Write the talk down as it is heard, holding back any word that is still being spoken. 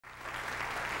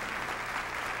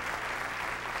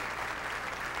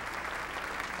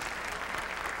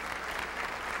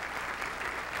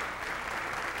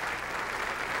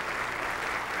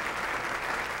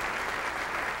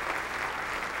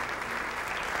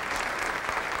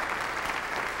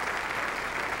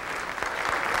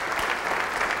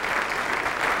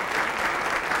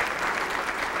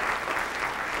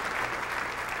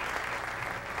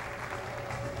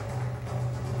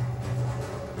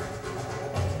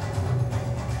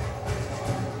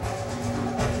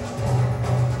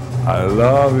I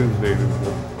love these ladies.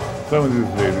 Some of these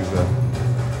ladies are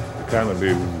the kind of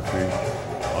ladies you see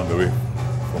on the way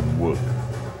from work.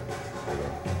 You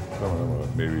know, some of them are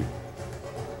maybe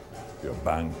your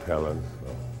bank tellers. So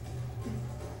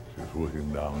she's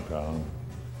working downtown,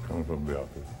 coming from the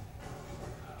office.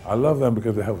 I love them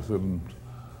because they have a certain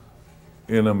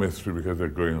inner mystery, because they're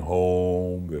going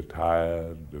home, they're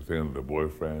tired, they're saying to their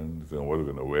boyfriends, saying what they're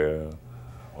going to wear,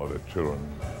 or their children.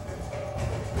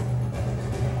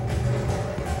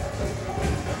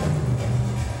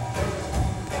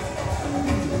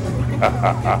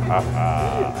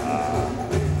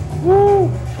 Woo!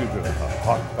 She's in a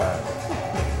hot pan.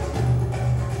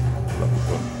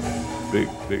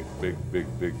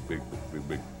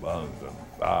 Big buns and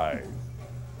thighs.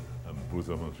 And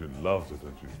bosom, and she loves it,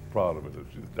 and she's proud of it, and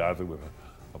she's dancing with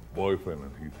her boyfriend,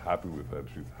 and he's happy with her, and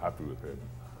she's happy with him.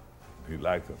 He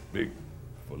likes her big,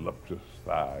 voluptuous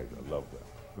thighs. I love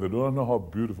that. They don't know how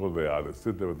beautiful they are. They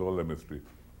sit there with all their mystery.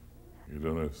 You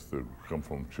don't know if they come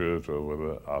from church or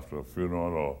whether after a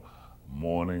funeral or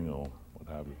mourning or what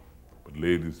have you. But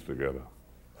ladies together.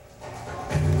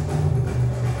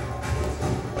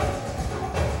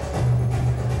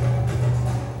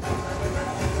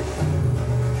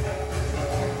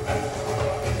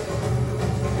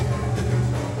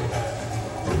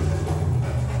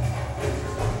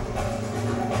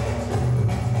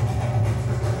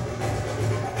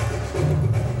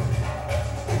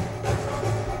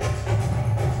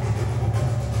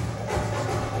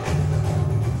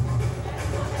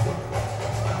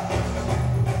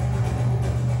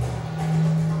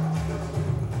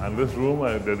 And this room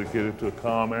I dedicated to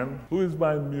Carmen, who is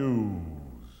my muse.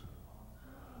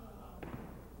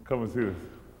 Come and see this.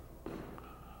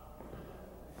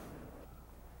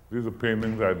 These are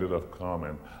paintings I did of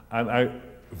Carmen. And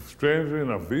strangely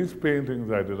enough, these paintings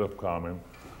I did of Carmen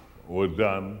were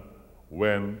done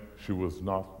when she was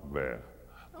not there.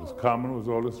 Because Carmen was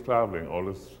always traveling,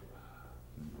 always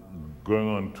going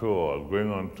on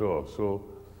tour. So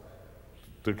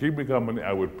to keep me company,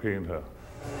 I would paint her.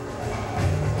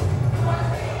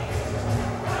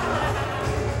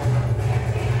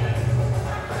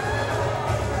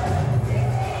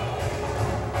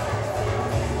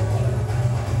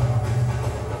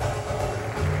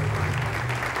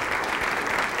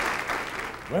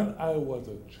 When I was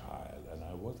a child, and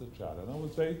I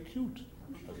was very cute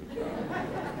as a child.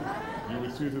 You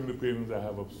will see it in the paintings I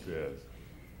have upstairs.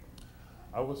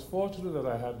 I was fortunate that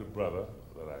I had the brother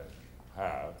that I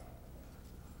have.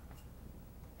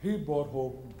 He brought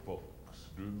home books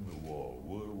during the war,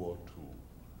 World War II.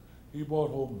 He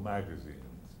brought home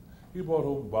magazines. He brought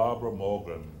home Barbara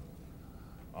Morgan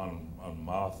on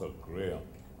Martha Graham.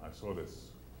 I saw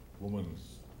this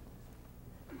woman's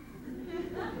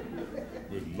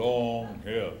with long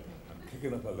hair and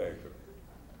kicking up her legs.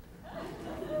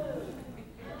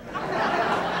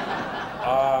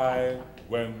 I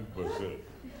went berserk.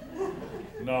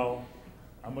 Now,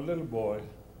 I'm a little boy.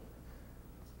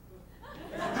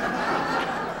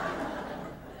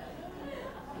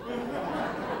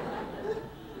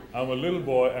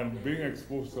 And being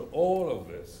exposed to all of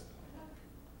this,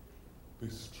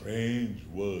 these strange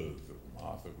words of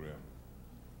Martha Graham.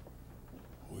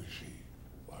 Who is she?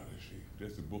 What is she?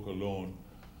 Just the book alone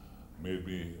made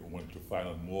me want to find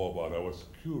out more about her. I was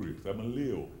curious. I'm a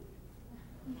Leo,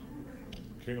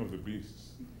 king of the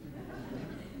beasts.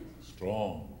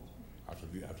 Strong. I have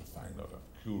to find out. I'm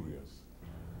curious.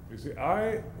 You see,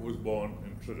 I was born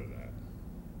in Trinidad.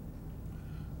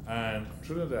 And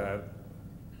Trinidad,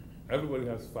 everybody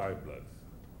has 5 bloods.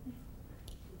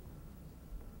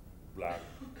 Black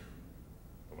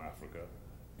from Africa,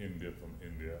 Indian from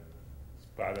India,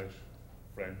 Spanish,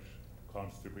 French,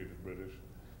 constipated British,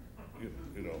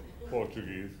 you know,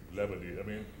 Portuguese, Lebanese. I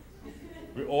mean,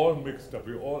 we're all mixed up,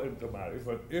 we're all intermarried.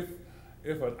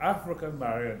 If an African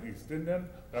marries an East Indian,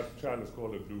 that child is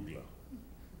called a Douglas.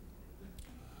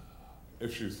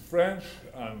 If she's French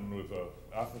and with an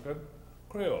African,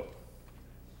 Creole.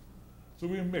 So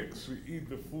we mix, we eat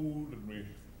the food and we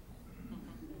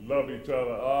love each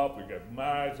other up, we get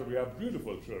married, so we have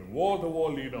beautiful children,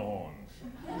 wall-to-wall Lena Horns.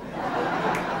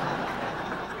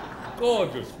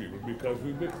 Gorgeous people, because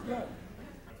we mix blood.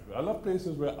 I love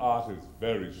places where art is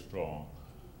very strong.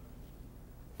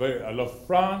 I love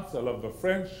France, I love the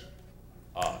French,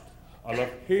 art. I love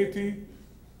Haiti,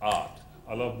 art.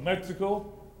 I love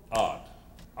Mexico, art.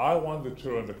 I want the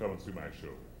children to come and see my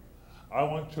show. I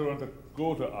want children to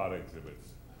go to art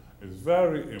exhibits. It's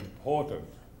very important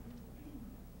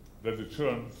that the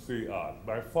children see art.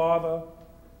 My father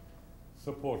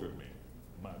supported me.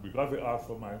 We got the art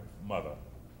from my mother.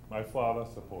 My father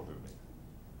supported me.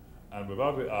 And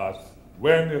without the arts,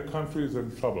 When your country is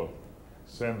in trouble,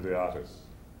 send the artist.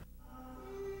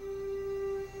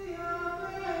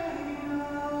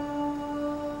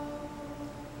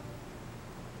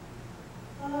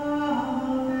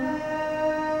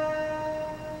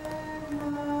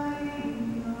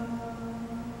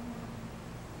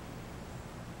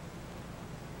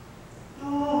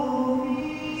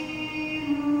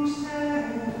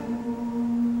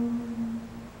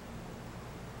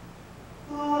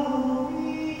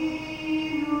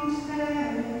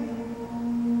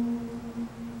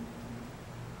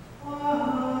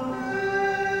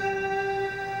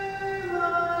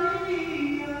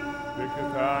 Take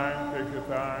your time, take your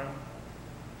time.